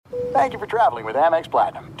Thank you for traveling with Amex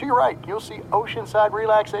Platinum. To your right, you'll see oceanside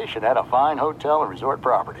relaxation at a fine hotel and resort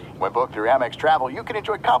property. When booked through Amex Travel, you can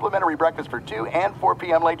enjoy complimentary breakfast for 2 and 4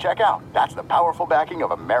 p.m. late checkout. That's the powerful backing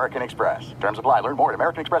of American Express. Terms apply. Learn more at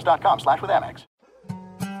americanexpress.com/withAmex.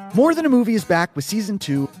 More Than a Movie is back with Season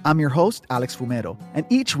 2. I'm your host, Alex Fumero, and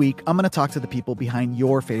each week I'm going to talk to the people behind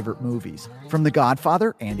your favorite movies. From The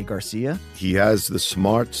Godfather, Andy Garcia. He has the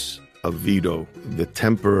smarts of Vito, the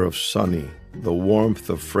temper of Sonny, the warmth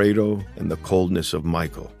of Fredo, and the coldness of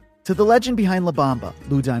Michael. To the legend behind La Bamba,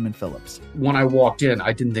 Lou Diamond Phillips. When I walked in,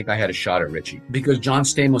 I didn't think I had a shot at Richie because John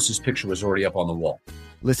Stamos' picture was already up on the wall.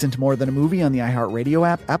 Listen to More Than a Movie on the iHeartRadio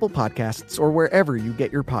app, Apple Podcasts, or wherever you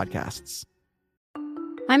get your podcasts.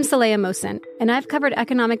 I'm Saleha Mohsen, and I've covered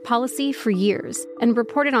economic policy for years and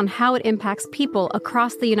reported on how it impacts people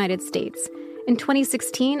across the United States. In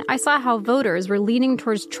 2016, I saw how voters were leaning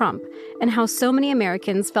towards Trump and how so many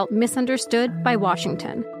Americans felt misunderstood by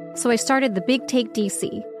Washington. So I started The Big Take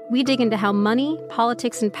DC. We dig into how money,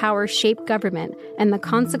 politics, and power shape government and the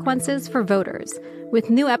consequences for voters.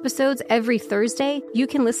 With new episodes every Thursday, you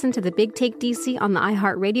can listen to The Big Take DC on the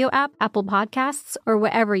iHeartRadio app, Apple Podcasts, or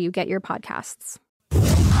wherever you get your podcasts.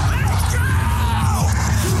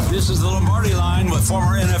 This is the Lombardi Line with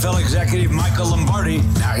former NFL executive Michael Lombardi.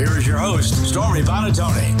 Now here is your host, Stormy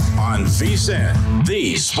Buonantony, on VSiN,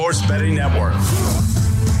 the Sports Betting Network.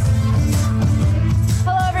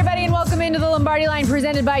 Hello, everybody, and welcome into the Lombardi Line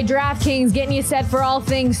presented by DraftKings, getting you set for all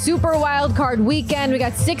things Super Wild Card Weekend. We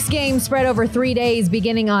got 6 games spread over 3 days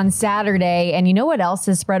beginning on Saturday. And you know what else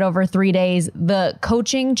is spread over 3 days? The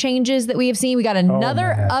coaching changes that we have seen. We got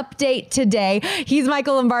another update today. He's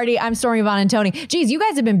Michael Lombardi. I'm Stormy Buonantony. Geez, you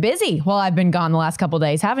guys have been busy while I've been gone the last couple of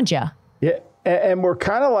days, haven't you? Yeah. And we're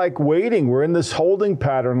kind of like waiting. We're in this holding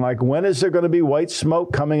pattern. Like, when is there going to be white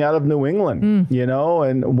smoke coming out of New England? You know,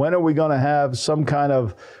 and when are we going to have some kind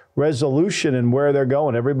of resolution in where they're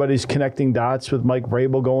going? Everybody's connecting dots with Mike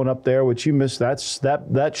Vrabel going up there, which you missed.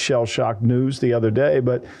 That shell shock news the other day.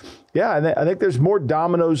 But yeah, I think there's more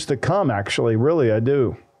dominoes to come. Actually, really, I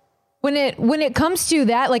do. When it comes to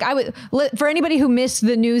that, like for anybody who missed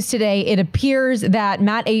the news today, it appears that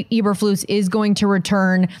Matt Eberflus is going to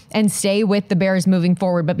return and stay with the Bears moving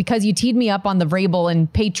forward. But because you teed me up on the Vrabel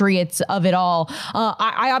and Patriots of it all,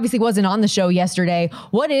 I obviously wasn't on the show yesterday.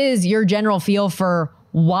 What is your general feel for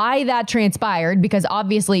why that transpired? Because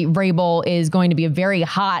obviously Vrabel is going to be a very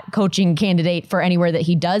hot coaching candidate for anywhere that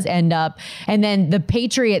he does end up. And then the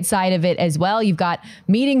Patriot side of it as well. You've got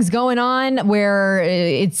meetings going on where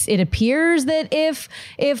it appears that if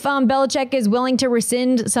Belichick is willing to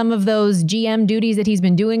rescind some of those GM duties that he's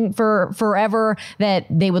been doing for forever, that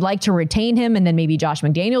they would like to retain him, and then maybe Josh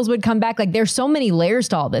McDaniels would come back. Like, there's so many layers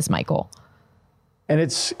to all this, Michael. And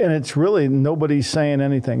it's really, nobody's saying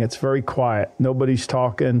anything. It's very quiet. Nobody's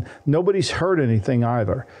talking. Nobody's heard anything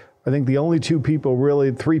either. I think the only 3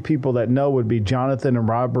 people that know would be Jonathan and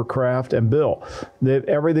Robert Kraft and Bill.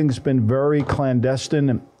 Everything's been very clandestine,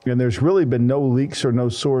 and there's really been no leaks or no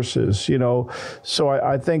sources, you know. So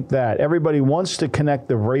I think that everybody wants to connect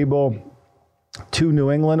the Vrabel to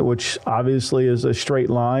New England, which obviously is a straight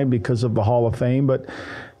line because of the Hall of Fame. But,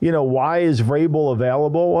 you know, why is Vrabel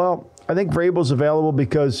available? Well, I think Vrabel's available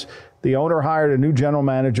because the owner hired a new general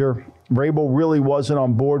manager. Vrabel really wasn't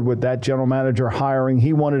on board with that general manager hiring.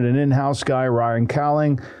 He wanted an in-house guy, Ryan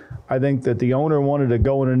Cowling. I think that the owner wanted to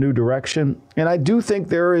go in a new direction. And I do think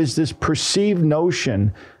there is this perceived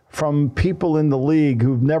notion from people in the league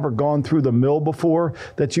who've never gone through the mill before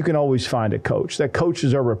that you can always find a coach, that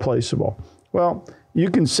coaches are replaceable. Well, you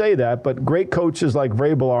can say that, but great coaches like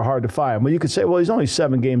Vrabel are hard to find. Well, you could say, well, he's only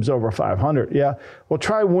 7 games over 500. Yeah, well,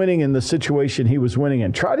 try winning in the situation he was winning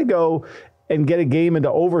in. Try to go and get a game into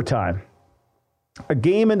overtime. A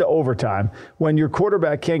game into overtime when your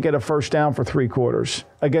quarterback can't get a first down for 3 quarters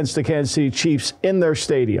against the Kansas City Chiefs in their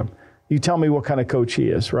stadium. You tell me what kind of coach he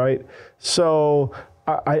is, right? So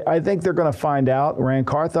I think they're going to find out. Rand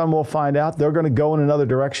Carthon will find out. They're going to go in another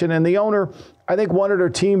direction. And the owner, I think, wanted her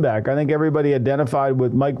team back. I think everybody identified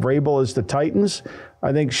with Mike Vrabel as the Titans.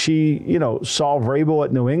 I think she, saw Vrabel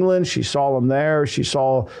at New England. She saw him there. She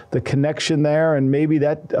saw the connection there, and maybe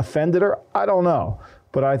that offended her. I don't know.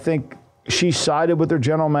 But I think she sided with her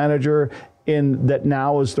general manager in that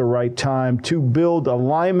now is the right time to build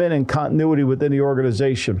alignment and continuity within the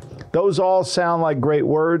organization. Those all sound like great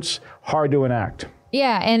words, hard to enact.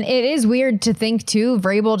 Yeah, and it is weird to think, too,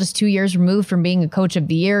 Vrabel just 2 years removed from being a coach of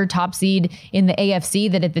the year, top seed in the AFC,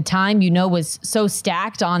 that at the time, was so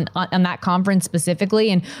stacked on that conference specifically.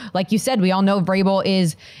 And like you said, we all know Vrabel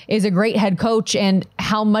is a great head coach, and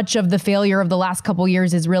how much of the failure of the last couple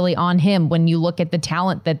years is really on him when you look at the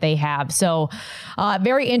talent that they have. So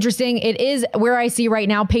very interesting. It is where I see right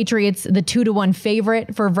now, Patriots, the 2-1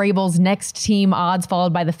 favorite for Vrabel's next team odds,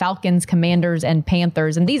 followed by the Falcons, Commanders, and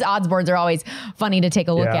Panthers. And these odds boards are always funny to take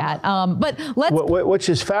a look at. But let's... Which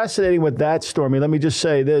is fascinating with that, Stormy. Let me just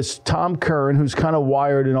say this. Tom Curran, who's kind of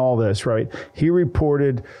wired in all this, right? He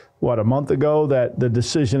reported, a month ago that the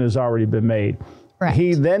decision has already been made. Right.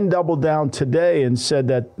 He then doubled down today and said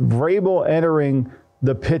that Vrabel entering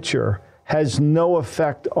the picture has no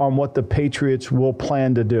effect on what the Patriots will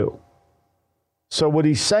plan to do. So what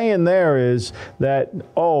he's saying there is that,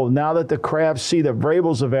 now that the Crafts see that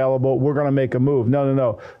Vrabel's available, we're going to make a move.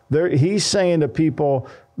 No. He's saying to people,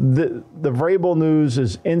 the Vrabel news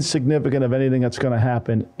is insignificant of anything that's going to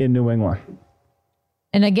happen in New England.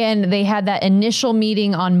 And again, they had that initial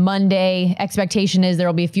meeting on Monday. Expectation is there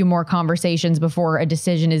will be a few more conversations before a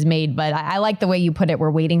decision is made. But I like the way you put it.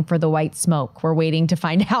 We're waiting for the white smoke. We're waiting to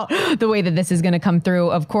find out the way that this is going to come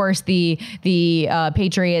through. Of course, the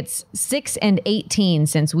Patriots 6-18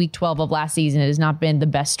 since week 12 of last season. It has not been the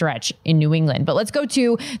best stretch in New England. But let's go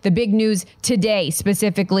to the big news today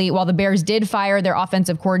specifically. While the Bears did fire their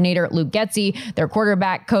offensive coordinator, Luke Getsy, their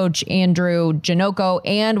quarterback coach, Andrew Janocko,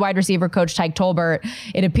 and wide receiver coach, Tyke Tolbert,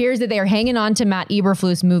 it appears that they are hanging on to Matt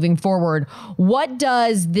Eberflus moving forward. What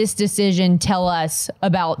does this decision tell us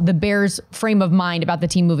about the Bears' frame of mind about the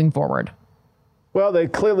team moving forward? Well, they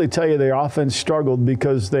clearly tell you their offense struggled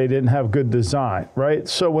because they didn't have good design, right?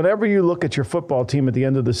 So whenever you look at your football team at the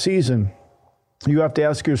end of the season, you have to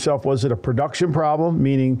ask yourself, was it a production problem,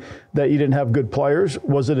 meaning that you didn't have good players?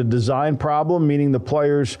 Was it a design problem, meaning the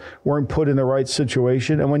players weren't put in the right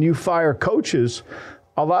situation? And when you fire coaches,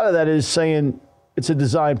 a lot of that is saying, it's a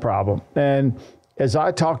design problem. And as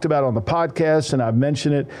I talked about on the podcast, and I've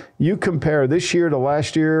mentioned it, you compare this year to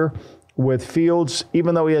last year with Fields,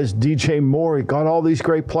 even though he has DJ Moore, he got all these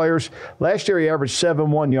great players. Last year, he averaged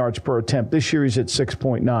 7.1 yards per attempt. This year, he's at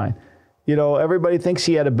 6.9. Everybody thinks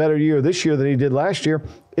he had a better year this year than he did last year.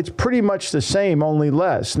 It's pretty much the same, only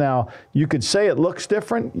less. Now, you could say it looks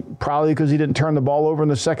different, probably because he didn't turn the ball over in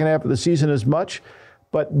the second half of the season as much.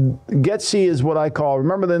 But Getsy is what I call,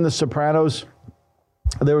 remember in The Sopranos,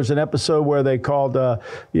 there was an episode where they called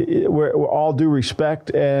where All Due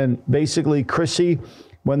Respect, and basically Chrissy,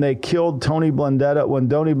 when Tony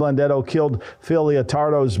Blundetto killed Phil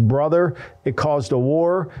Leotardo's brother, it caused a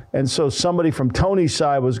war. And so somebody from Tony's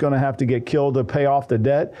side was going to have to get killed to pay off the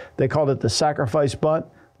debt. They called it the sacrifice bunt.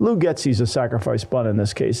 Lou Getsy's a sacrifice bunt in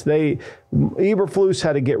this case. Eberflus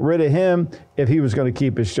had to get rid of him if he was going to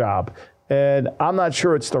keep his job. And I'm not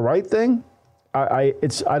sure it's the right thing. I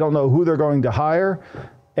don't know who they're going to hire,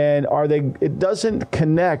 and it doesn't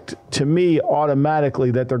connect to me automatically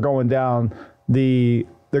that they're going down the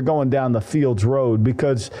Fields road,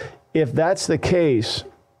 because if that's the case,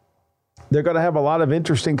 they're going to have a lot of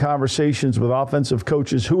interesting conversations with offensive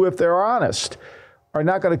coaches who, if they're honest, are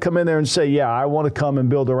not going to come in there and say, yeah, I want to come and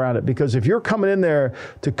build around it. Because if you're coming in there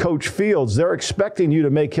to coach Fields, they're expecting you to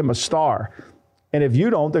make him a star. And if you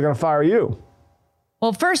don't, they're going to fire you.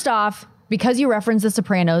 Well, first off, because you referenced The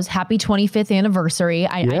Sopranos, happy 25th anniversary.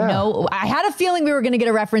 I know I had a feeling we were going to get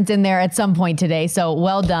a reference in there at some point today. So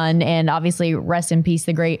well done. And obviously, rest in peace,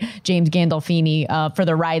 the great James Gandolfini, for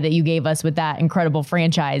the ride that you gave us with that incredible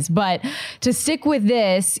franchise. But to stick with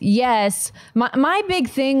this, yes, my big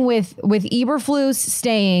thing with Eberflus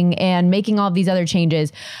staying and making all of these other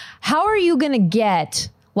changes, how are you going to get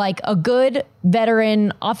like a good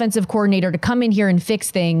veteran offensive coordinator to come in here and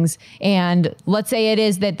fix things? And let's say it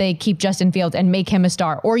is that they keep Justin Fields and make him a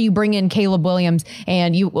star, or you bring in Caleb Williams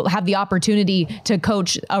and you will have the opportunity to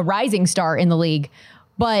coach a rising star in the league.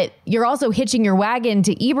 But you're also hitching your wagon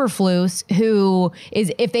to Eberflus, who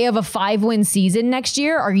is, if they have a 5-win season next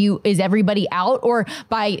year, is everybody out? Or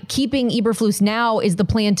by keeping Eberflus now, is the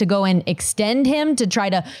plan to go and extend him to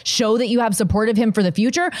try to show that you have support of him for the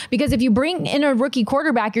future? Because if you bring in a rookie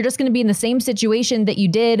quarterback, you're just going to be in the same situation that you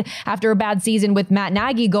did after a bad season with Matt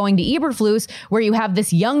Nagy going to Eberflus, where you have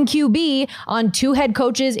this young QB on 2 head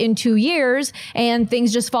coaches in 2 years and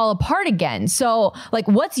things just fall apart again. So, like,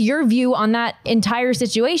 what's your view on that entire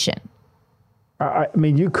situation? I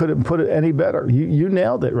mean, you couldn't put it any better. You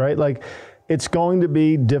nailed it, right? Like, it's going to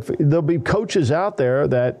be different. There'll be coaches out there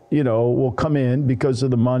that, will come in because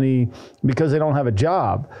of the money, because they don't have a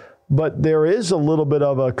job. But there is a little bit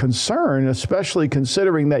of a concern, especially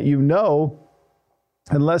considering that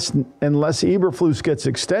unless Eberflus gets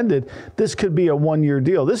extended, this could be a one-year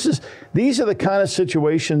deal. These are the kind of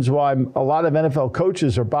situations why a lot of NFL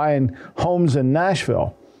coaches are buying homes in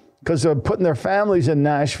Nashville, because they're putting their families in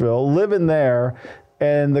Nashville, living there,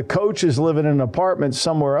 and the coach is living in an apartment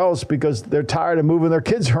somewhere else because they're tired of moving their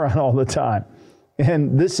kids around all the time.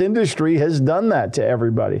 And this industry has done that to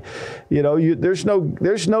everybody. There's no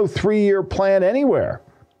 3-year plan anywhere.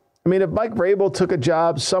 I mean, if Mike Vrabel took a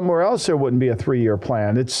job somewhere else, there wouldn't be a 3-year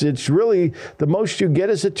plan. It's really the most you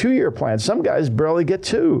get is a 2-year plan. Some guys barely get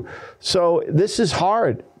 2. So this is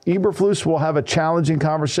hard. Eberflus will have a challenging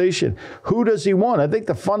conversation. Who does he want? I think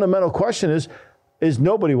the fundamental question is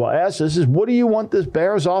nobody will ask this, is what do you want this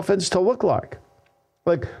Bears offense to look like?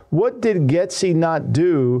 Like, what did Getsy not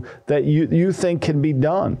do that you think can be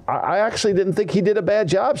done? I actually didn't think he did a bad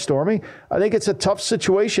job, Stormy. I think it's a tough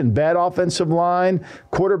situation. Bad offensive line,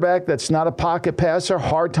 quarterback that's not a pocket passer,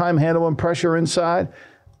 hard time handling pressure inside.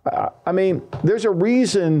 I mean, there's a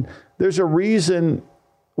reason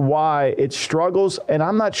why it struggles, and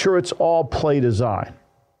I'm not sure it's all play design.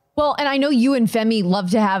 Well, and I know you and Femi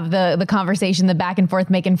love to have the conversation, the back and forth,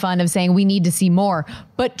 making fun of saying we need to see more.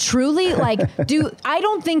 But truly, I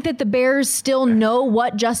don't think that the Bears still know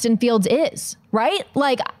what Justin Fields is, right?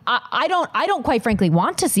 Like, I don't quite frankly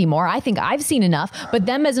want to see more. I think I've seen enough. But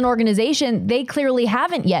them as an organization, they clearly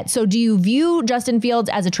haven't yet. So do you view Justin Fields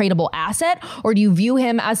as a tradable asset, or do you view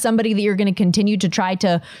him as somebody that you're going to continue to try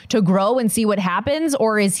to grow and see what happens,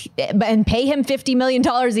 and pay him $50 million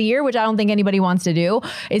a year, which I don't think anybody wants to do?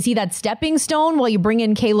 Is he that stepping stone while you bring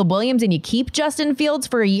in Caleb Williams and you keep Justin Fields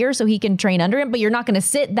for a year so he can train under him, but you're not going to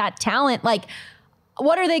sit that talent? Like,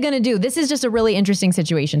 what are they going to do? This is just a really interesting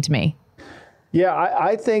situation to me. Yeah,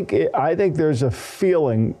 I think there's a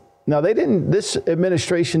feeling. Now, this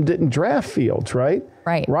administration didn't draft Fields, right?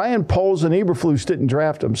 Right. Ryan Poles and Eberflus didn't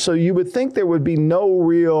draft him. So you would think there would be no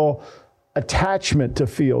real attachment to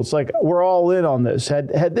Fields. Like, we're all in on this.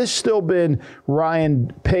 Had this still been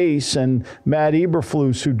Ryan Pace and Matt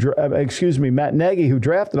Eberflus, Matt Nagy, who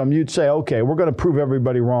drafted him, you'd say, okay, we're going to prove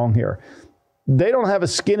everybody wrong here. They don't have a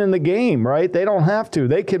skin in the game, right? They don't have to.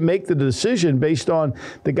 They can make the decision based on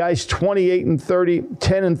the guy's 28 and 30,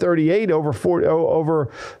 10 and 38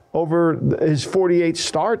 over his 48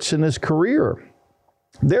 starts in his career.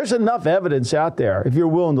 There's enough evidence out there if you're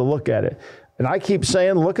willing to look at it. And I keep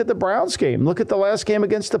saying, look at the Browns game. Look at the last game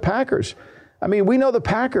against the Packers. I mean, we know the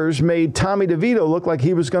Packers made Tommy DeVito look like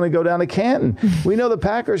he was going to go down to Canton. We know the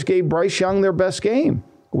Packers gave Bryce Young their best game.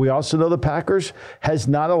 We also know the Packers has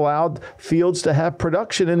not allowed Fields to have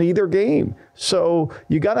production in either game. So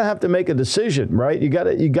you got to have to make a decision, right? You got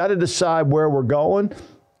to decide where we're going.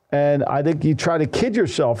 And I think you try to kid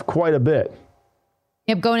yourself quite a bit.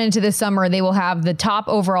 Yep, going into this summer, they will have the top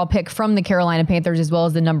overall pick from the Carolina Panthers as well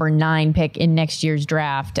as the number 9 pick in next year's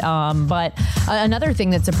draft. But another thing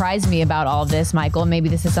that surprised me about all of this, Michael, and maybe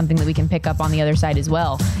this is something that we can pick up on the other side as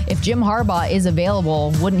well. If Jim Harbaugh is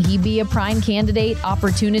available, wouldn't he be a prime candidate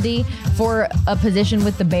opportunity for a position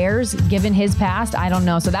with the Bears, given his past? I don't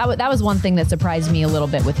know. So that was one thing that surprised me a little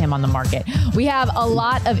bit with him on the market. We have a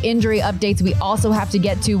lot of injury updates we also have to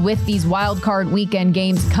get to with these wild card weekend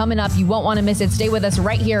games coming up. You won't want to miss it. Stay with us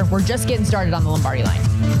right here. We're just getting started on the Lombardi Line.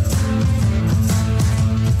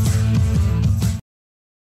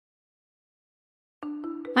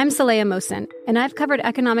 I'm Saleha Mohsen, and I've covered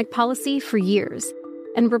economic policy for years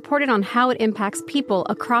and reported on how it impacts people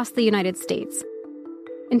across the United States.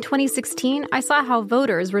 In 2016, I saw how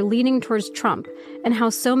voters were leaning towards Trump and how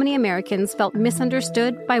so many Americans felt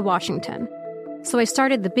misunderstood by Washington. So I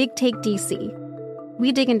started the Big Take DC.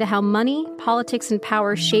 We dig into how money, politics, and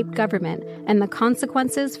power shape government and the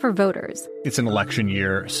consequences for voters. It's an election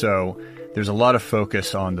year, so there's a lot of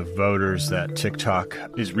focus on the voters that TikTok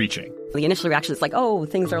is reaching. The initial reaction is like, oh,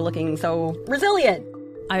 things are looking so resilient.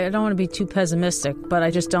 I don't want to be too pessimistic, but I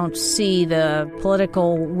just don't see the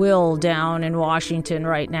political will down in Washington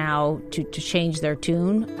right now to change their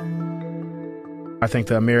tune. I think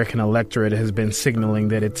the American electorate has been signaling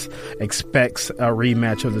that it expects a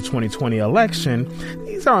rematch of the 2020 election.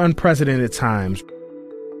 These are unprecedented times.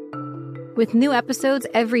 With new episodes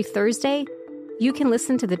every Thursday, you can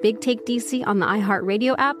listen to the Big Take DC on the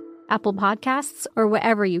iHeartRadio app, Apple Podcasts, or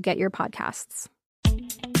wherever you get your podcasts.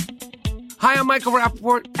 Hi, I'm Michael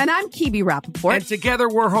Rappaport. And I'm Kibi Rappaport. And together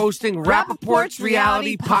we're hosting Rappaport's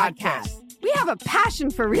Reality Podcast. We have a passion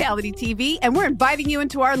for reality TV, and we're inviting you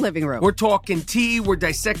into our living room. We're talking tea, we're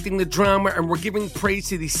dissecting the drama, and we're giving praise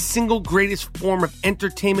to the single greatest form of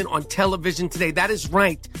entertainment on television today. That is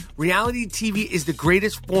right. Reality TV is the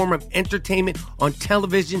greatest form of entertainment on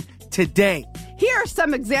television today. Here are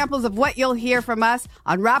some examples of what you'll hear from us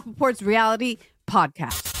on Rappaport's Reality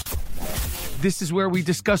podcast. This is where we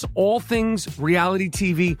discuss all things reality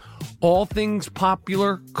TV, all things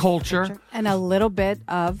popular culture. And a little bit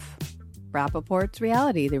of Rappaport's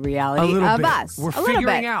reality, the reality of bit. us. We're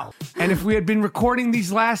figuring out. And if we had been recording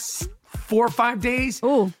these last 4 or 5 days,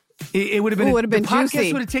 it would have been, the podcast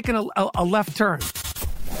juicy. would have taken a left turn.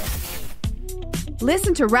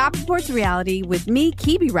 Listen to Rappaport's reality with me,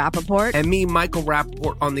 Kibi Rappaport. And me, Michael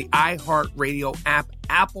Rappaport, on the iHeartRadio app,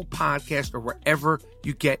 Apple Podcast, or wherever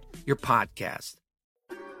you get your podcast.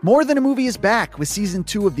 More Than a Movie is back with season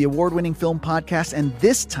 2 of the award-winning film podcast, and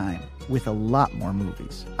this time with a lot more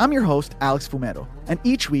movies. I'm your host, Alex Fumero, and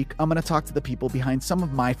each week I'm going to talk to the people behind some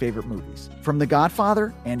of my favorite movies. From The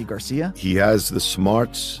Godfather, Andy Garcia. He has the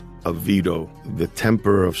smarts of Vito, the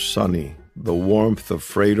temper of Sonny, the warmth of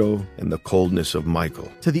Fredo, and the coldness of Michael.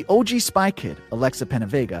 To the OG Spy Kid, Alexa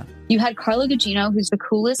Penavega. You had Carla Gugino, who's the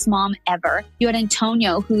coolest mom ever. You had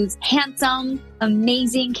Antonio, who's handsome,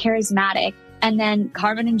 amazing, charismatic. And then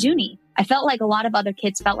Carvin and Junie. I felt like a lot of other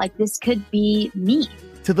kids felt like this could be me.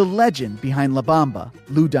 To the legend behind La Bamba,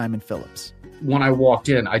 Lou Diamond Phillips. When I walked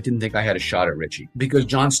in, I didn't think I had a shot at Richie because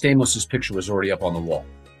John Stamos' picture was already up on the wall.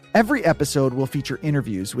 Every episode will feature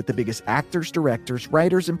interviews with the biggest actors, directors,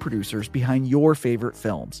 writers, and producers behind your favorite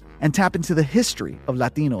films and tap into the history of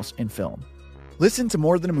Latinos in film. Listen to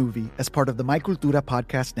More Than a Movie as part of the My Cultura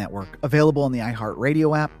podcast network, available on the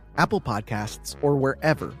iHeartRadio app, Apple Podcasts, or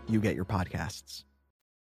wherever you get your podcasts.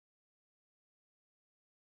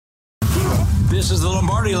 This is the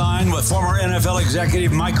Lombardi Line with former NFL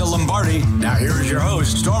executive Michael Lombardi. Now here is your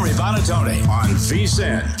host, Stormy Bonatoni, on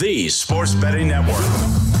VSiN, the Sports Betting Network.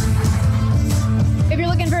 If you're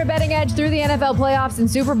looking for a betting edge through the NFL playoffs and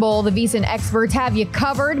Super Bowl, the VSiN experts have you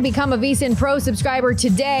covered. Become a VSiN Pro subscriber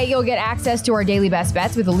today. You'll get access to our daily best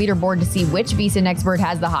bets with a leaderboard to see which VSiN expert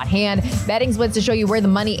has the hot hand, betting splits to show you where the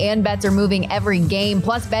money and bets are moving every game,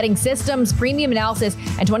 plus betting systems, premium analysis,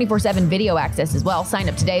 and 24/7 video access as well. Sign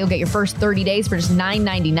up today. You'll get your first 30 days for just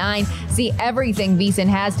 $9.99. See everything VSiN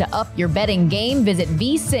has to up your betting game. Visit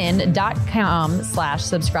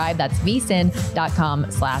vsin.com/subscribe. That's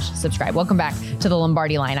vsin.com/subscribe. Welcome back to the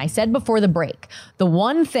Lombardi Line. I said before the break, the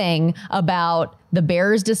one thing about the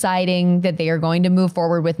Bears deciding that they are going to move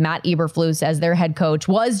forward with Matt Eberflus as their head coach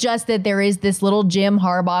was just that there is this little Jim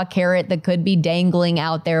Harbaugh carrot that could be dangling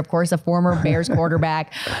out there. Of course, a former Bears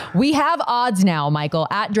quarterback. We have odds now, Michael,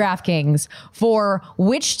 at DraftKings for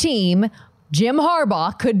which team Jim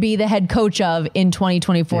Harbaugh could be the head coach of in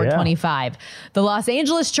 2024-25. The Los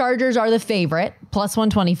Angeles Chargers are the favorite, plus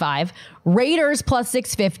 125. Raiders, plus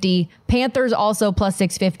 650. Panthers, also plus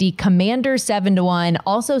 650. Commanders, 7-1.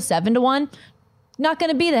 Also 7-1. Not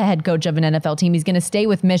going to be the head coach of an NFL team. He's going to stay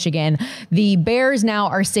with Michigan. The Bears now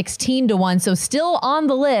are 16-1, so still on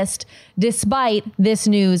the list despite this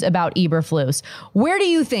news about Eberflus. Where do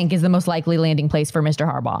you think is the most likely landing place for Mr.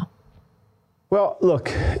 Harbaugh? Well,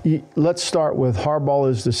 look, let's start with Harbaugh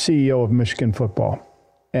is the CEO of Michigan football.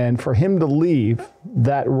 And for him to leave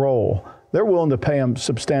that role, they're willing to pay him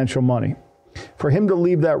substantial money. For him to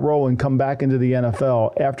leave that role and come back into the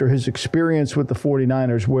NFL after his experience with the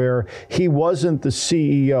 49ers, where he wasn't the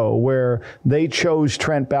CEO, where they chose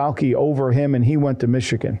Trent Baalke over him and he went to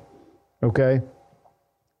Michigan, okay?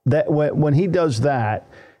 That when he does that,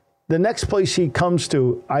 the next place he comes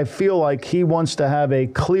to, I feel like he wants to have a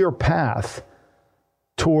clear path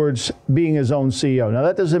towards being his own CEO. Now,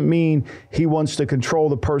 that doesn't mean he wants to control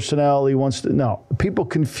the personnel. No. People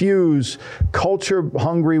confuse culture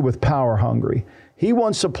hungry with power hungry. He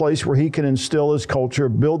wants a place where he can instill his culture,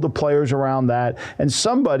 build the players around that, and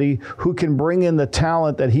somebody who can bring in the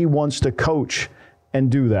talent that he wants to coach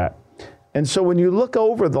and do that. And so when you look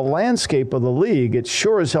over the landscape of the league, it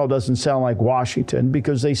sure as hell doesn't sound like Washington,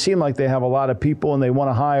 because they seem like they have a lot of people and they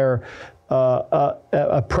want to hire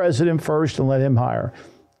a president first and let him hire.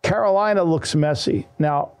 Carolina looks messy.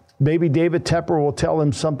 Now, maybe David Tepper will tell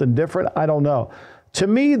him something different. I don't know. To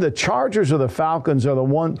me, the Chargers or the Falcons are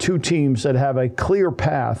the two teams that have a clear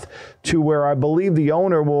path to where I believe the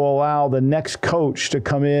owner will allow the next coach to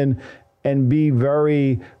come in and be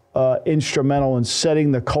very instrumental in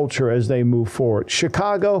setting the culture as they move forward.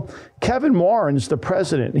 Chicago, Kevin Warren's the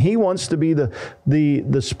president. He wants to be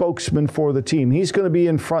the spokesman for the team. He's going to be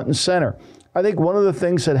in front and center. I think one of the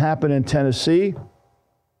things that happened in Tennessee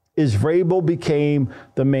is Vrabel became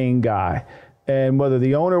the main guy. And whether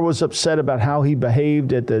the owner was upset about how he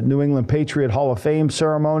behaved at the New England Patriot Hall of Fame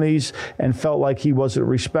ceremonies and felt like he wasn't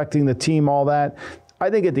respecting the team, all that, I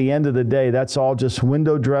think at the end of the day, that's all just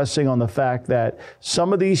window dressing on the fact that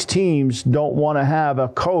some of these teams don't want to have a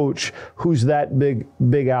coach who's that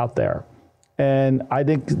big out there. And I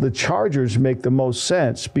think the Chargers make the most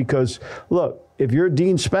sense because, look, if you're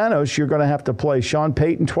Dean Spanos, you're going to have to play Sean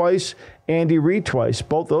Payton twice, Andy Reid twice.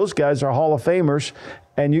 Both those guys are Hall of Famers,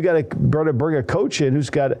 and you got to bring a coach in who's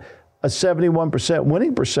got a 71%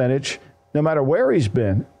 winning percentage, no matter where he's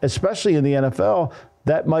been, especially in the NFL.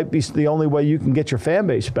 That might be the only way you can get your fan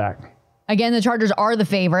base back. Again, the Chargers are the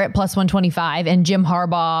favorite, plus 125. And Jim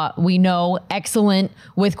Harbaugh, we know, excellent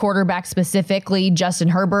with quarterbacks specifically. Justin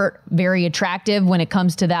Herbert, very attractive when it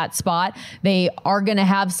comes to that spot. They are going to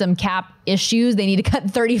have some cap issues. They need to cut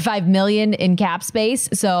 $35 million in cap space.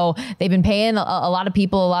 So they've been paying a lot of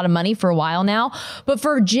people a lot of money for a while now. But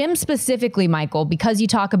for Jim specifically, Michael, because you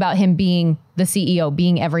talk about him being the CEO,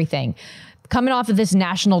 being everything, coming off of this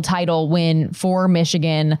national title win for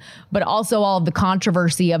Michigan, but also all of the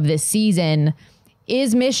controversy of this season,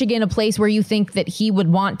 is Michigan a place where you think that he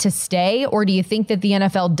would want to stay? Or do you think that the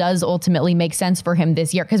NFL does ultimately make sense for him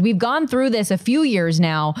this year? Because we've gone through this a few years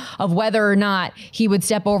now of whether or not he would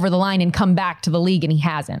step over the line and come back to the league, and he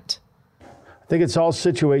hasn't. I think it's all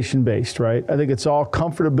situation based, right? I think it's all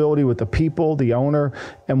comfortability with the people, the owner,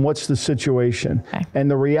 and what's the situation. Okay. And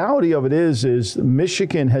the reality of it is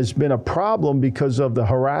Michigan has been a problem because of the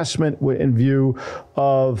harassment in view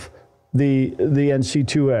of the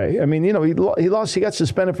NC2A. I mean, you know, he got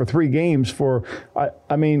suspended for 3 games for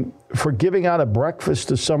giving out a breakfast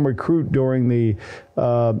to some recruit during the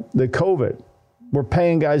COVID. We're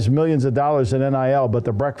paying guys millions of dollars in NIL, but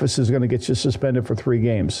the breakfast is going to get you suspended for 3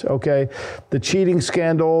 games, okay? The cheating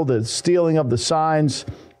scandal, the stealing of the signs,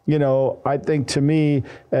 you know, I think to me,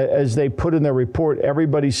 as they put in their report,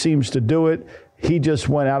 everybody seems to do it. He just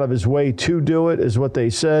went out of his way to do it, is what they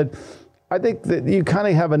said. I think that you kind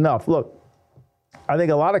of have enough. Look, I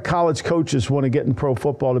think a lot of college coaches want to get in pro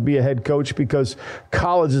football to be a head coach because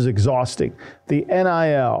college is exhausting. The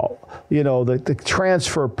NIL, you know, the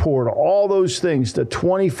transfer portal, all those things, the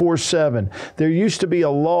 24/7. There used to be a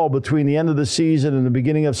lull between the end of the season and the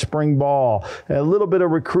beginning of spring ball, a little bit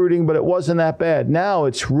of recruiting, but it wasn't that bad. Now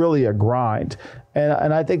it's really a grind.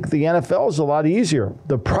 And I think the NFL is a lot easier.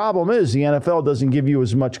 The problem is the NFL doesn't give you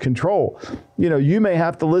as much control. You know, you may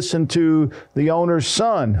have to listen to the owner's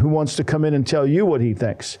son who wants to come in and tell you what he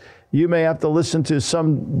thinks. You may have to listen to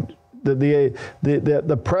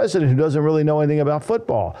the president who doesn't really know anything about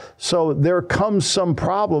football. So there comes some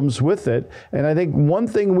problems with it. And I think one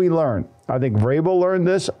thing we learned, I think Vrabel learned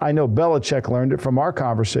this. I know Belichick learned it from our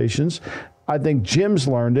conversations. I think Jim's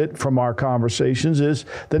learned it from our conversations, is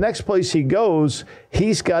the next place he goes,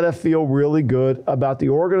 he's got to feel really good about the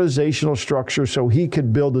organizational structure so he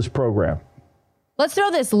could build this program. Let's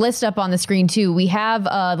throw this list up on the screen, too. We have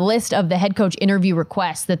the list of the head coach interview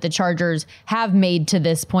requests that the Chargers have made to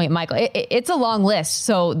this point, Michael. It's a long list,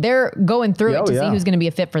 so they're going through it to see who's going to be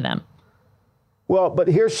a fit for them. Well, but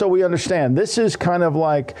here's so we understand. This is kind of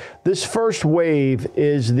like this first wave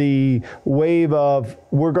is the wave of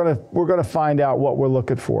we're gonna find out what we're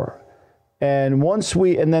looking for. And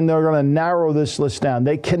then they're going to narrow this list down.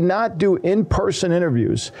 They cannot do in-person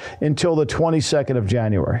interviews until the 22nd of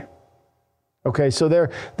January. Okay, so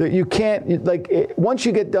you can't, like, once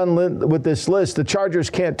you get done with this list, the Chargers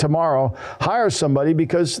can't tomorrow hire somebody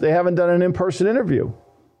because they haven't done an in-person interview.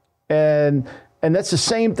 And that's the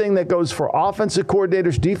same thing that goes for offensive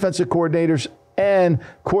coordinators, defensive coordinators, and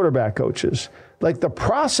quarterback coaches. Like, the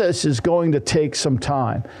process is going to take some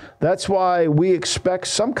time. That's why we expect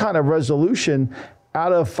some kind of resolution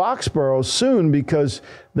out of Foxborough soon, because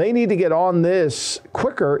they need to get on this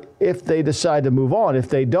quicker if they decide to move on. If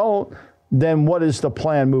they don't, then what is the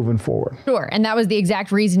plan moving forward? Sure. And that was the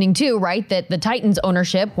exact reasoning, too, right? That the Titans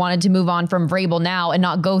ownership wanted to move on from Vrabel now and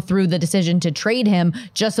not go through the decision to trade him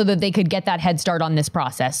just so that they could get that head start on this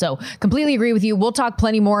process. So completely agree with you. We'll talk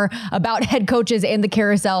plenty more about head coaches and the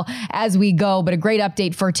carousel as we go, but a great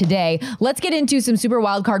update for today. Let's get into some Super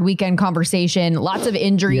Wildcard Weekend conversation. Lots of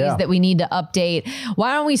injuries that we need to update.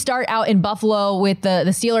 Why don't we start out in Buffalo with the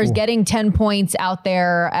Steelers getting 10 points out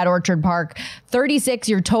there at Orchard Park. 36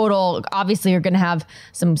 your total. Obviously, you're going to have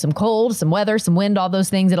some cold, some weather, some wind, all those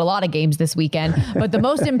things at a lot of games this weekend. But the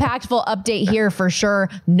most impactful update here for sure,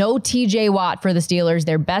 no TJ Watt for the Steelers.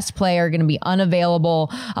 Their best player going to be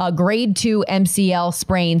unavailable. Grade 2 MCL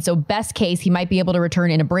sprain. So best case, he might be able to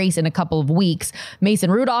return in a brace in a couple of weeks.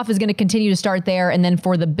 Mason Rudolph is going to continue to start there. And then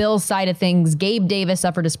for the Bills side of things, Gabe Davis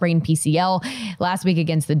suffered a sprained PCL last week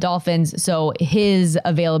against the Dolphins. So his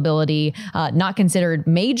availability not considered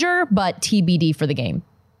major, but TBD for the game.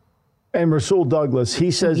 And Rasul Douglas,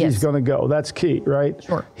 he says he's going to go. That's key, right?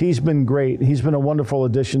 Sure. He's been great. He's been a wonderful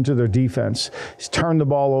addition to their defense. He's turned the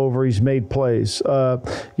ball over. He's made plays.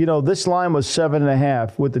 This line was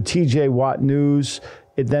 7.5 with the TJ Watt news.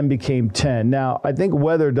 It then became 10. Now, I think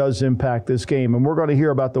weather does impact this game, and we're going to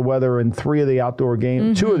hear about the weather in 2 of the outdoor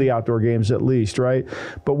games at least, right?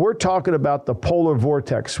 But we're talking about the polar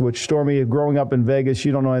vortex, which, Stormy, growing up in Vegas,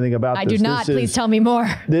 you don't know anything about this. I do not. Please tell me more.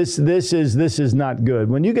 This is not good.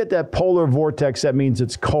 When you get that polar vortex, that means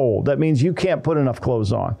it's cold. That means you can't put enough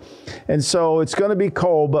clothes on. And so it's going to be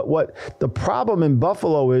cold, but what the problem in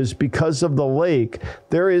Buffalo is, because of the lake,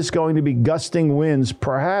 there is going to be gusting winds,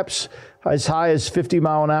 perhaps as high as 50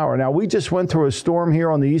 mile an hour. Now, we just went through a storm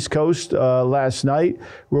here on the East Coast last night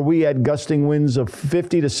where we had gusting winds of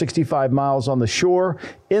 50 to 65 miles on the shore.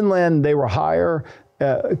 Inland, they were higher.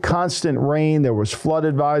 Constant rain. There was flood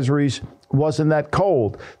advisories. Wasn't that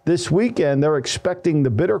cold. This weekend, they're expecting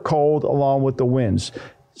the bitter cold along with the winds.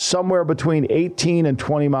 Somewhere between 18 and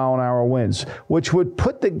 20 mile an hour winds, which would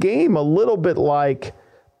put the game a little bit like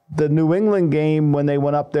the New England game when they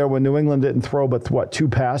went up there when New England didn't throw but 2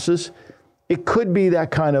 passes. It could be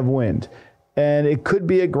that kind of wind. And it could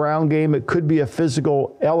be a ground game. It could be a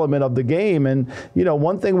physical element of the game. And, you know,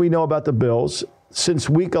 one thing we know about the Bills, since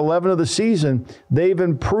week 11 of the season, they've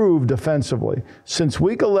improved defensively. Since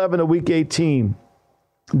week 11 to week 18,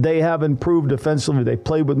 they have improved defensively. They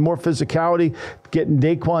played with more physicality. Getting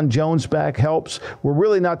Daquan Jones back helps. We're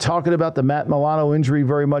really not talking about the Matt Milano injury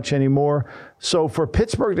very much anymore. So for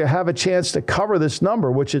Pittsburgh to have a chance to cover this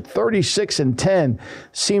number, which at 36-10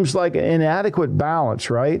 seems like an inadequate balance,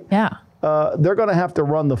 right? Yeah. They're going to have to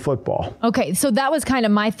run the football. Okay, so that was kind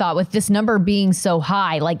of my thought with this number being so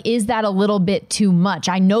high. Like, is that a little bit too much?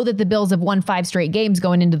 I know that the Bills have won 5 straight games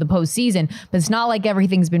going into the postseason, but it's not like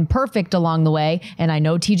everything's been perfect along the way. And I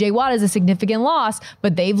know TJ Watt is a significant loss,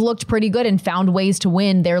 but they've looked pretty good and found ways to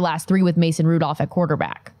win their last 3 with Mason Rudolph at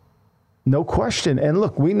quarterback. No question. And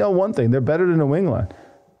look, we know one thing. They're better than New England.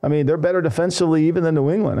 I mean, they're better defensively even than New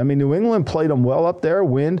England. I mean, New England played them well up there,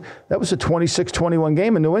 wind. That was a 26-21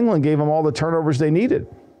 game, and New England gave them all the turnovers they needed.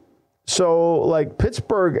 So, like,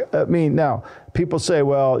 Pittsburgh, I mean, now, people say,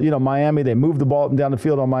 well, you know, Miami, they moved the ball up and down the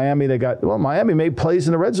field on Miami. Miami made plays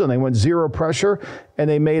in the red zone. They went 0 pressure, and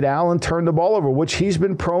they made Allen turn the ball over, which he's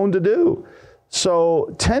been prone to do.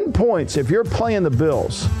 So, 10 points, if you're playing the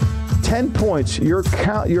Bills, 10 points, you're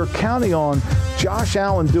counting on Josh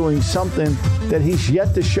Allen doing something that he's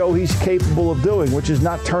yet to show he's capable of doing, which is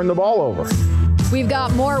not turn the ball over. We've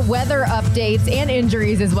got more weather updates and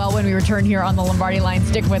injuries as well when we return here on the Lombardi Line.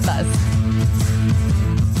 Stick with us.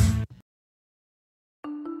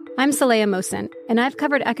 I'm Saleha Mohsen, and I've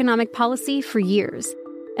covered economic policy for years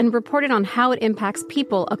and reported on how it impacts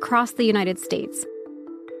people across the United States.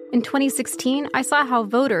 In 2016, I saw how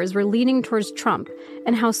voters were leaning towards Trump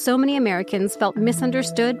and how so many Americans felt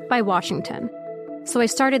misunderstood by Washington. So I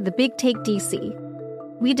started the Big Take DC.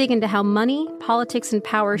 We dig into how money, politics, and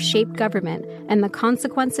power shape government and the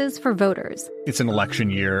consequences for voters. It's an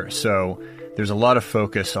election year, so there's a lot of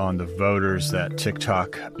focus on the voters that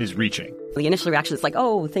TikTok is reaching. The initial reaction is like,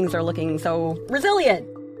 oh, things are looking so resilient.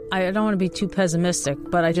 I don't want to be too pessimistic,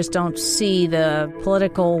 but I just don't see the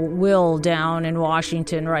political will down in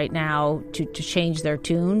Washington right now to change their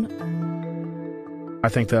tune. I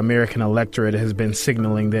think the American electorate has been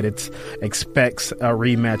signaling that it expects a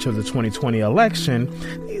rematch of the 2020 election.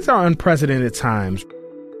 These are unprecedented times.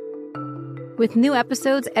 With new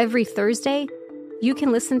episodes every Thursday, you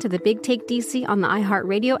can listen to the Big Take DC on the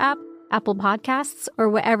iHeartRadio app, Apple Podcasts, or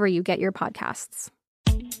wherever you get your podcasts.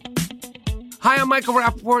 Hi, I'm Michael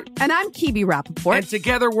Rappaport. And I'm Kibi Rappaport. And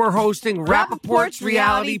together we're hosting Rappaport's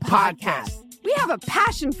Reality Podcast. We have a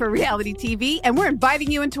passion for reality TV, and we're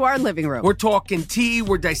inviting you into our living room. We're talking tea,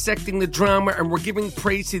 we're dissecting the drama, and we're giving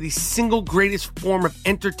praise to the single greatest form of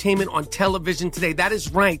entertainment on television today. That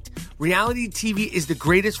is right. Reality TV is the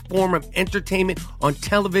greatest form of entertainment on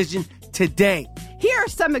television today. Here are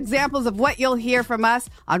some examples of what you'll hear from us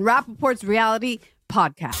on Rappaport's Reality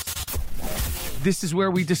Podcast. This is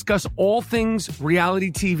where we discuss all things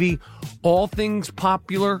reality TV, all things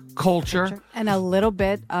popular culture. And a little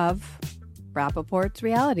bit of Rappaport's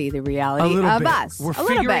reality, the reality of bit. us. We're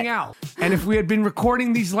figuring out. And if we had been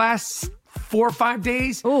recording these last 4 or 5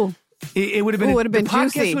 days, it would have been, the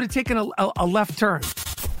podcast juicy. would have taken a left turn.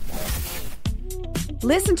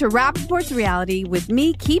 Listen to Rappaport's Reality with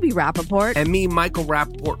me, Kibi Rappaport. And me, Michael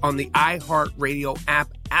Rappaport, on the iHeartRadio app,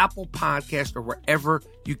 Apple Podcast, or wherever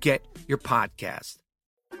you get your podcast.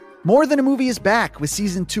 More Than a Movie is back with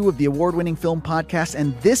season 2 of the award-winning film podcast,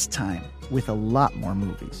 and this time with a lot more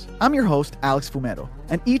movies. I'm your host, Alex Fumero,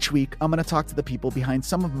 and each week I'm going to talk to the people behind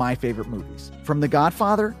some of my favorite movies. From The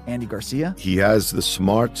Godfather, Andy Garcia. He has the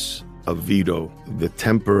smarts of Vito, the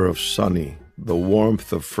temper of Sonny, the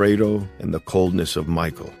warmth of Fredo, and the coldness of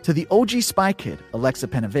Michael. To the OG Spy Kid, Alexa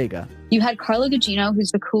Penavega. You had Carla Gugino,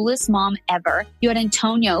 who's the coolest mom ever. You had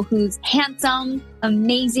Antonio, who's handsome,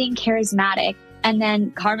 amazing, charismatic. And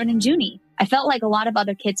then Carmen and Junie. I felt like a lot of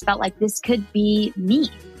other kids felt like this could be me.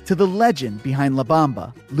 To the legend behind La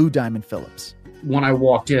Bamba, Lou Diamond Phillips. When I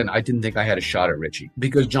walked in, I didn't think I had a shot at Richie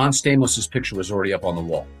because John Stamos' picture was already up on the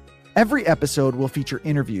wall. Every episode will feature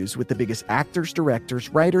interviews with the biggest actors, directors,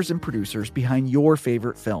 writers, and producers behind your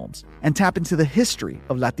favorite films and tap into the history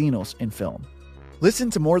of Latinos in film. Listen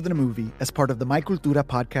to More Than a Movie as part of the My Cultura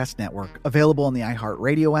Podcast Network, available on the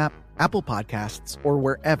iHeartRadio app, Apple Podcasts, or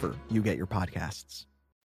wherever you get your podcasts.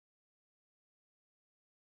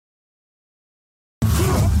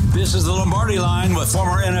 This is the Lombardi Line with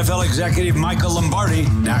former NFL executive Michael Lombardi.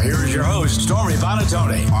 Now here's your host, Stormy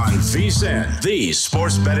Bonatoni, on VSiN, the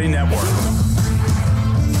Sports Betting Network.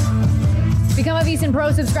 Become a VSiN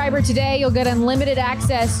Pro subscriber today. You'll get unlimited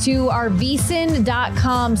access to our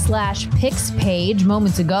vsin.com/picks page.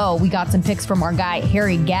 Moments ago, we got some picks from our guy,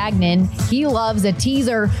 Harry Gagnon. He loves a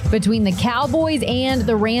teaser between the Cowboys and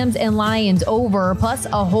the Rams and Lions over, plus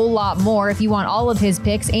a whole lot more. If you want all of his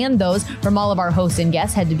picks and those from all of our hosts and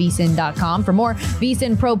guests, head to vsin.com. For more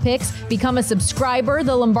VSiN Pro picks, become a subscriber.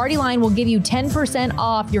 The Lombardi Line will give you 10%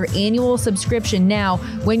 off your annual subscription now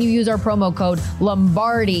when you use our promo code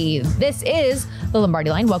Lombardi. This is the Lombardi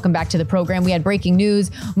Line. Welcome back to the program. We had breaking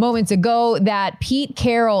news moments ago that Pete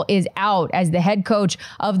Carroll is out as the head coach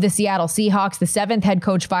of the Seattle Seahawks, the 7th head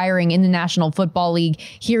coach firing in the National Football League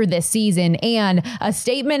here this season. And a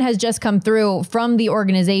statement has just come through from the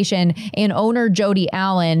organization and owner Jody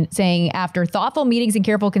Allen saying, after thoughtful meetings and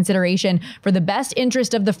careful consideration for the best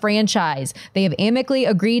interest of the franchise, they have amicably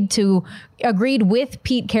agreed with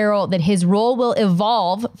Pete Carroll that his role will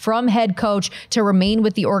evolve from head coach to remain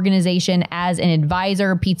with the organization as an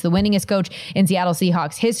advisor. Pete's the winningest coach in Seattle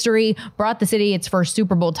Seahawks history, brought the city its first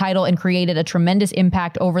Super Bowl title, and created a tremendous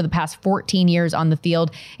impact over the past 14 years on the field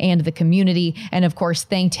and the community. And of course,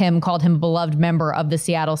 thanked him, called him a beloved member of the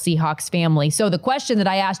Seattle Seahawks family. So the question that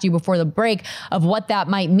I asked you before the break of what that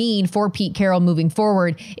might mean for Pete Carroll moving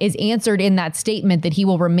forward is answered in that statement that he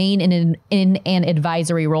will remain in an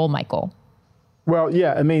advisory role, Michael. Well,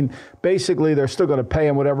 yeah, I mean, basically they're still going to pay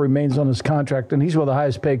him whatever remains on his contract, and he's one of the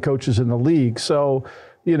highest paid coaches in the league. So,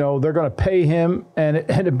 you know, they're going to pay him, and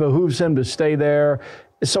it behooves him to stay there.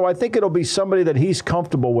 So I think it'll be somebody that he's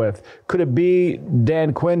comfortable with. Could it be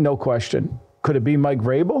Dan Quinn? No question. Could it be Mike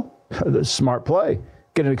Vrabel? Smart play.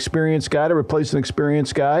 Get an experienced guy to replace an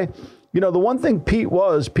experienced guy. You know, the one thing Pete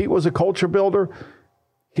was a culture builder.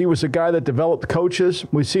 He was a guy that developed coaches.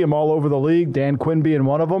 We see him all over the league, Dan Quinn being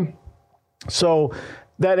one of them. So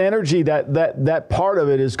that energy, that part of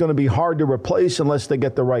it is going to be hard to replace unless they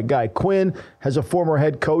get the right guy. Quinn has a former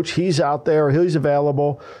head coach. He's out there. He's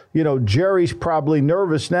available. You know, Jerry's probably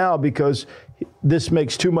nervous now because this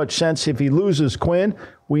makes too much sense if he loses Quinn.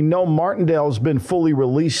 We know Martindale's been fully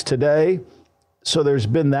released today, so there's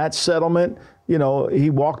been that settlement. You know, he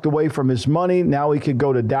walked away from his money. Now he could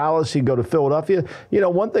go to Dallas. He could go to Philadelphia. You know,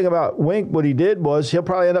 one thing about Wink, what he did was he'll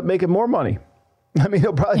probably end up making more money. I mean,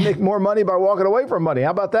 he'll probably make more money by walking away from money.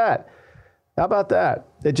 How about that? How about that?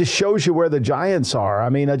 It just shows you where the Giants are. I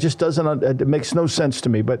mean, it just doesn't, it makes no sense to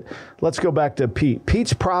me. But let's go back to Pete.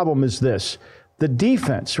 Pete's problem is this, the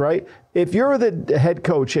defense, right? If you're the head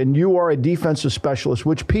coach and you are a defensive specialist,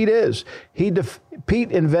 which Pete is,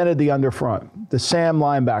 Pete invented the underfront, the Sam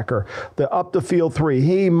linebacker, the up the field three.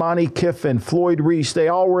 He, Monty Kiffin, Floyd Reese, they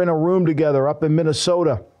all were in a room together up in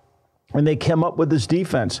Minnesota, and they came up with this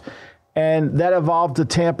defense. And that evolved to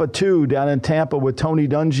Tampa too, down in Tampa with Tony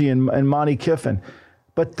Dungy and Monty Kiffin.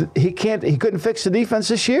 But he couldn't fix the defense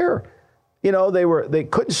this year. You know, they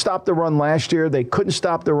couldn't stop the run last year. They couldn't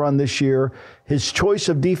stop the run this year. His choice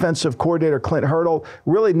of defensive coordinator, Clint Hurdle,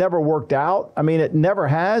 really never worked out. I mean, it never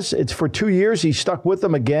has. It's for 2 years. He stuck with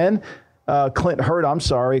them again. Clint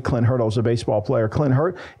Hurdle's a baseball player. Clint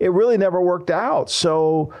Hurt. It really never worked out.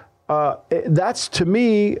 So that's, to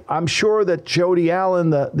me, I'm sure that Jody Allen,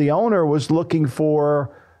 the owner, was looking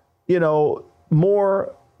for, you know,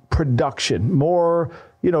 more production, more,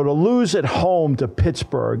 you know, to lose at home to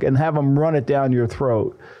Pittsburgh and have them run it down your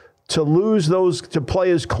throat, to lose those, to play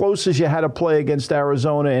as close as you had to play against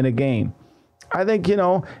Arizona in a game. I think, you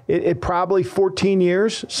know, it probably 14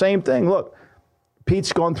 years, same thing. Look,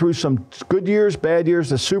 Pete's gone through some good years, bad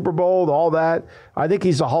years, the Super Bowl, all that. I think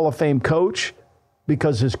he's a Hall of Fame coach,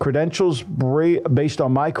 because his credentials, based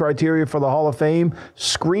on my criteria for the Hall of Fame,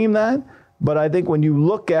 scream that. But I think when you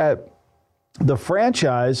look at the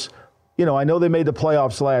franchise, you know, I know they made the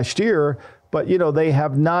playoffs last year, But, they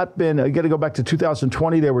have not been, I got to go back to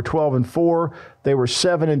 2020. They were 12-4. They were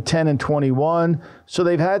 7-10 and 21. So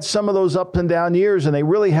they've had some of those up and down years, and they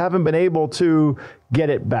really haven't been able to get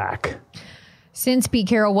it back. Since Pete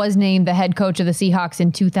Carroll was named the head coach of the Seahawks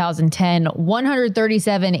in 2010,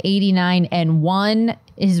 137, 89, and 1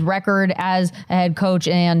 his record as a head coach,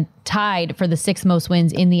 and tied for the 6th most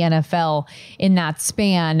wins in the NFL in that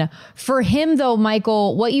span. For him, though,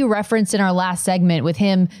 Michael, what you referenced in our last segment with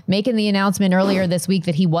him making the announcement earlier this week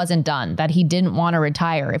that he wasn't done, that he didn't want to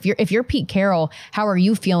retire. If you're Pete Carroll, how are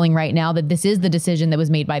you feeling right now that this is the decision that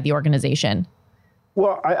was made by the organization?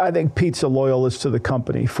 Well, I think Pete's a loyalist to the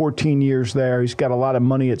company. 14 years there. He's got a lot of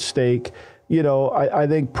money at stake. I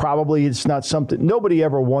think probably it's not something, nobody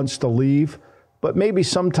ever wants to leave, but maybe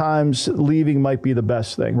sometimes leaving might be the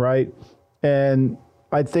best thing, right? And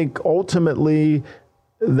I think ultimately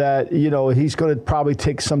that, he's going to probably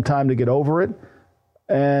take some time to get over it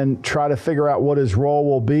and try to figure out what his role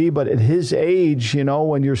will be. But at his age,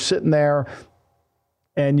 when you're sitting there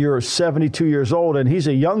and you're 72 years old, and he's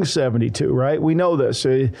a young 72, right? We know this.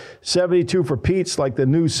 72 for Pete's like the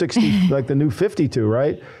new 60, like the new 52,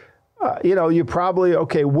 right? You probably,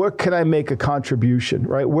 okay, where can I make a contribution,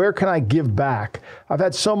 right? Where can I give back? I've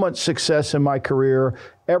had so much success in my career,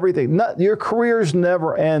 everything. Your careers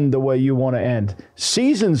never end the way you want to end.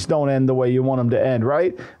 Seasons don't end the way you want them to end,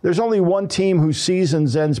 right? There's only one team whose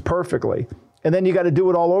seasons ends perfectly, and then you got to do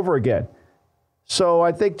it all over again. So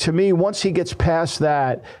I think, to me, once he gets past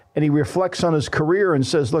that and he reflects on his career and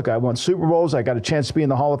says, look, I won Super Bowls, I got a chance to be in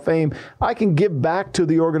the Hall of Fame, I can give back to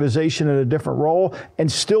the organization in a different role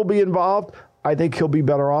and still be involved, I think he'll be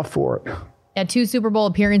better off for it. At 2 Super Bowl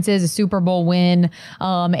appearances, a Super Bowl win.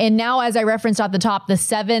 And now, as I referenced at the top, the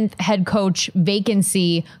 7th head coach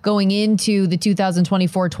vacancy going into the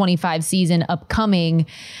 2024-25 season upcoming.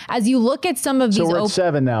 As you look at some of these... So we're at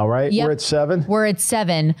 7 now, right? Yep. We're at 7? We're at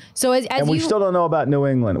 7. So and we still don't know about New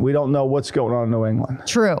England. We don't know what's going on in New England.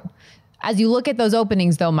 True. As you look at those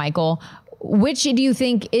openings, though, Michael, which do you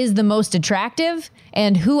think is the most attractive,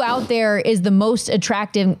 and who out there is the most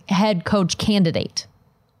attractive head coach candidate?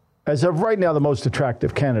 As of right now, the most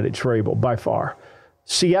attractive candidate's Vrabel, by far.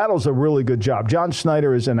 Seattle's a really good job. John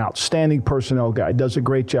Snyder is an outstanding personnel guy, does a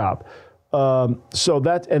great job.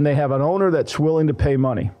 And they have an owner that's willing to pay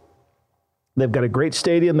money. They've got a great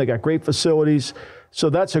stadium. They got great facilities.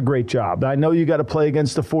 So that's a great job. I know you got to play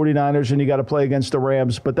against the 49ers and you got to play against the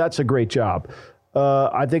Rams, but that's a great job.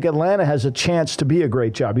 I think Atlanta has a chance to be a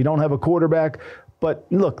great job. You don't have a quarterback. But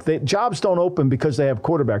look, jobs don't open because they have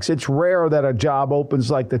quarterbacks. It's rare that a job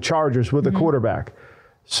opens like the Chargers with a quarterback.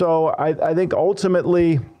 So I think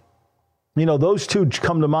ultimately, those two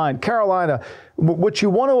come to mind. Carolina, what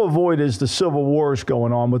you want to avoid is the civil wars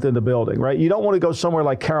going on within the building, right? You don't want to go somewhere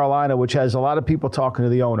like Carolina, which has a lot of people talking to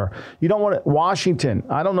the owner. You don't want to, Washington,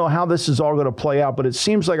 I don't know how this is all going to play out, but it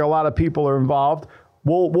seems like a lot of people are involved.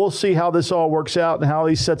 We'll see how this all works out and how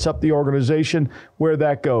he sets up the organization, where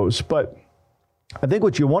that goes. But I think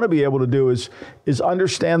what you want to be able to do is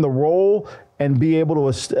understand the role and be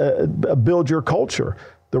able to build your culture.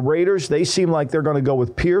 The Raiders, they seem like they're going to go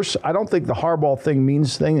with Pierce. I don't think the Harbaugh thing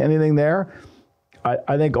means anything there.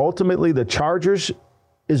 I think ultimately the Chargers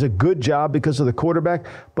is a good job because of the quarterback,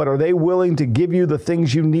 but are they willing to give you the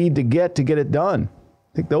things you need to get it done?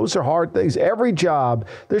 I think those are hard things. Every job,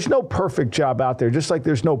 there's no perfect job out there, just like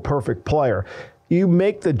there's no perfect player. You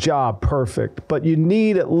make the job perfect, but you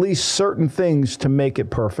need at least certain things to make it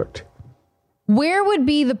perfect. Where would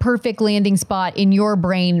be the perfect landing spot in your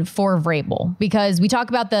brain for Vrabel? Because we talk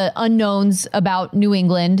about the unknowns about New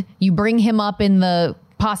England. You bring him up in the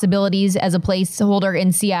possibilities as a placeholder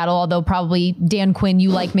in Seattle, although probably Dan Quinn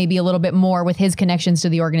you like maybe a little bit more with his connections to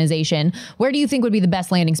the organization. Where do you think would be the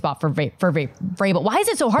best landing spot for Vrabel? Why is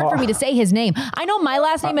it so hard for me to say his name? I know my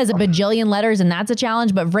last name has a bajillion letters, and that's a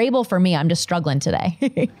challenge, but Vrabel for me, I'm just struggling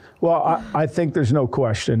today. Well, I think there's no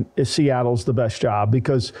question Seattle's the best job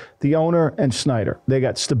because the owner and Snyder, they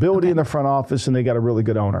got stability in the front office and they got a really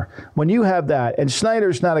good owner. When you have that, and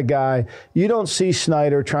Snyder's not a guy, you don't see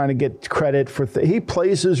Snyder trying to get credit for he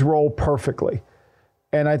plays his role perfectly.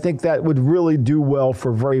 And I think that would really do well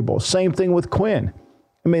for Vrabel. Same thing with Quinn.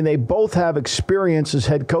 I mean, they both have experience as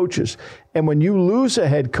head coaches. And when you lose a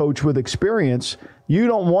head coach with experience, you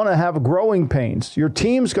don't want to have growing pains. Your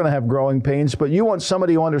team's going to have growing pains, but you want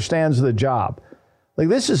somebody who understands the job. Like,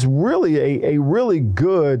 this is really a really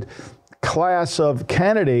good class of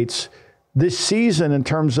candidates this season in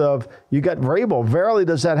terms of you got Vrabel. Rarely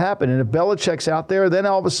does that happen. And if Belichick's out there, then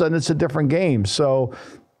all of a sudden it's a different game. So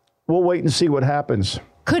we'll wait and see what happens.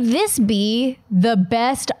 Could this be the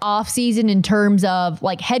best offseason in terms of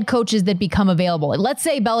like head coaches that become available? Like, let's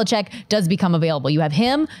say Belichick does become available. You have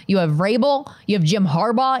him, you have Vrabel, you have Jim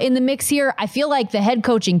Harbaugh in the mix here. I feel like the head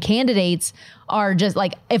coaching candidates are just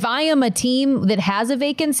like, if I am a team that has a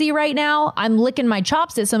vacancy right now, I'm licking my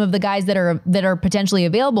chops at some of the guys that are potentially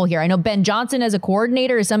available here. I know Ben Johnson as a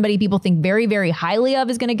coordinator is somebody people think very, very highly of,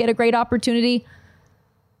 is going to get a great opportunity.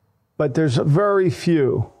 But there's very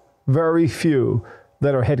few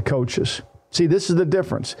that are head coaches. See, this is the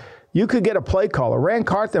difference. You could get a play caller. Rand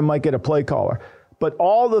Carthon might get a play caller. But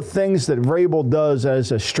all the things that Vrabel does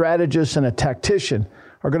as a strategist and a tactician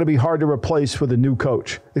are going to be hard to replace with a new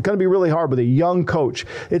coach. It's going to be really hard with a young coach.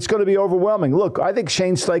 It's going to be overwhelming. Look, I think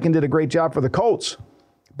Shane Steichen did a great job for the Colts,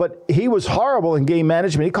 but he was horrible in game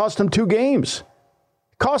management. He cost them 2 games.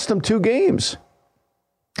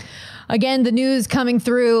 Again, the news coming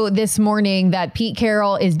through this morning that Pete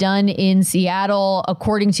Carroll is done in Seattle.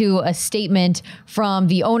 According to a statement from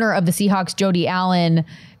the owner of the Seahawks, Jody Allen,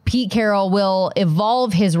 Pete Carroll will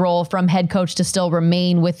evolve his role from head coach to still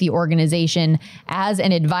remain with the organization as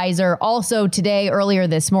an advisor. Also today, earlier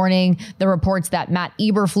this morning, the reports that Matt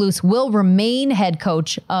Eberflus will remain head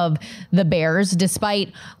coach of the Bears,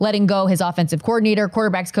 despite letting go his offensive coordinator,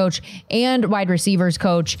 quarterbacks coach, and wide receivers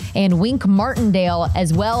coach. And Wink Martindale,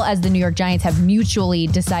 as well as the New York Giants, have mutually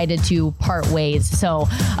decided to part ways. So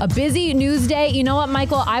a busy news day. You know what,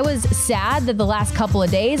 Michael? I was sad that the last couple of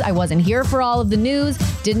days I wasn't here for all of the news.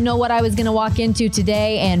 Didn't know what I was going to walk into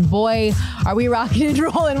today, and boy, are we rocking and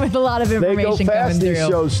rolling with a lot of information they go fast, coming through. These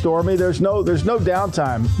shows, Stormy. There's no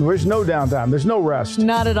downtime. There's no downtime. There's no rest.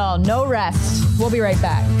 Not at all. No rest. We'll be right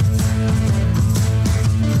back.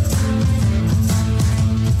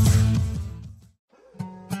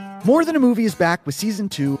 More Than a Movie is back with Season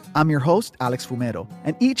 2. I'm your host, Alex Fumero,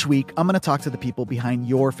 and each week I'm going to talk to the people behind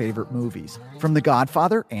your favorite movies. From The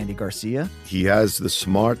Godfather, Andy Garcia. He has the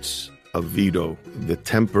smarts of Vito, the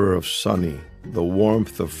temper of Sonny, the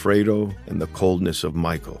warmth of Fredo, and the coldness of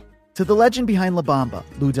Michael. To the legend behind La Bamba,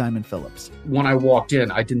 Lou Diamond Phillips. When I walked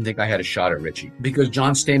in, I didn't think I had a shot at Richie because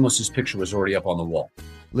John Stamos' picture was already up on the wall.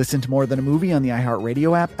 Listen to More Than a Movie on the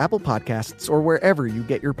iHeartRadio app, Apple Podcasts, or wherever you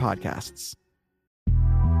get your podcasts.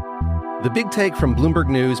 The Big Take from Bloomberg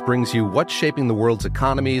News brings you what's shaping the world's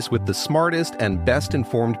economies with the smartest and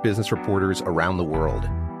best-informed business reporters around the world.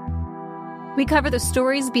 We cover the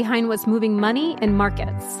stories behind what's moving money and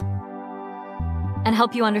markets, and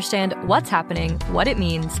help you understand what's happening, what it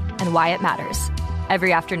means, and why it matters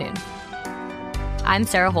every afternoon. I'm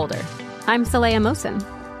Sarah Holder. I'm Saleha Mohsin.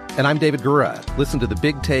 And I'm David Gura. Listen to The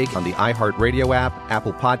Big Take on the iHeartRadio app,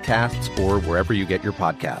 Apple Podcasts, or wherever you get your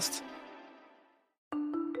podcasts.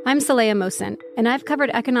 I'm Saleha Mohsin, and I've covered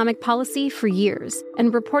economic policy for years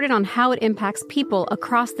and reported on how it impacts people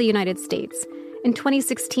across the United States. In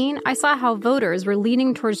 2016, I saw how voters were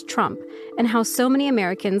leaning towards Trump and how so many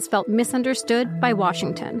Americans felt misunderstood by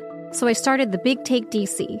Washington. So I started The Big Take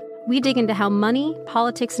DC. We dig into how money,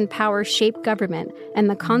 politics, and power shape government and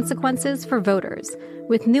the consequences for voters.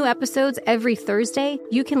 With new episodes every Thursday,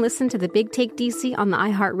 you can listen to The Big Take DC on the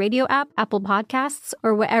iHeartRadio app, Apple Podcasts,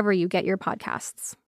 or wherever you get your podcasts.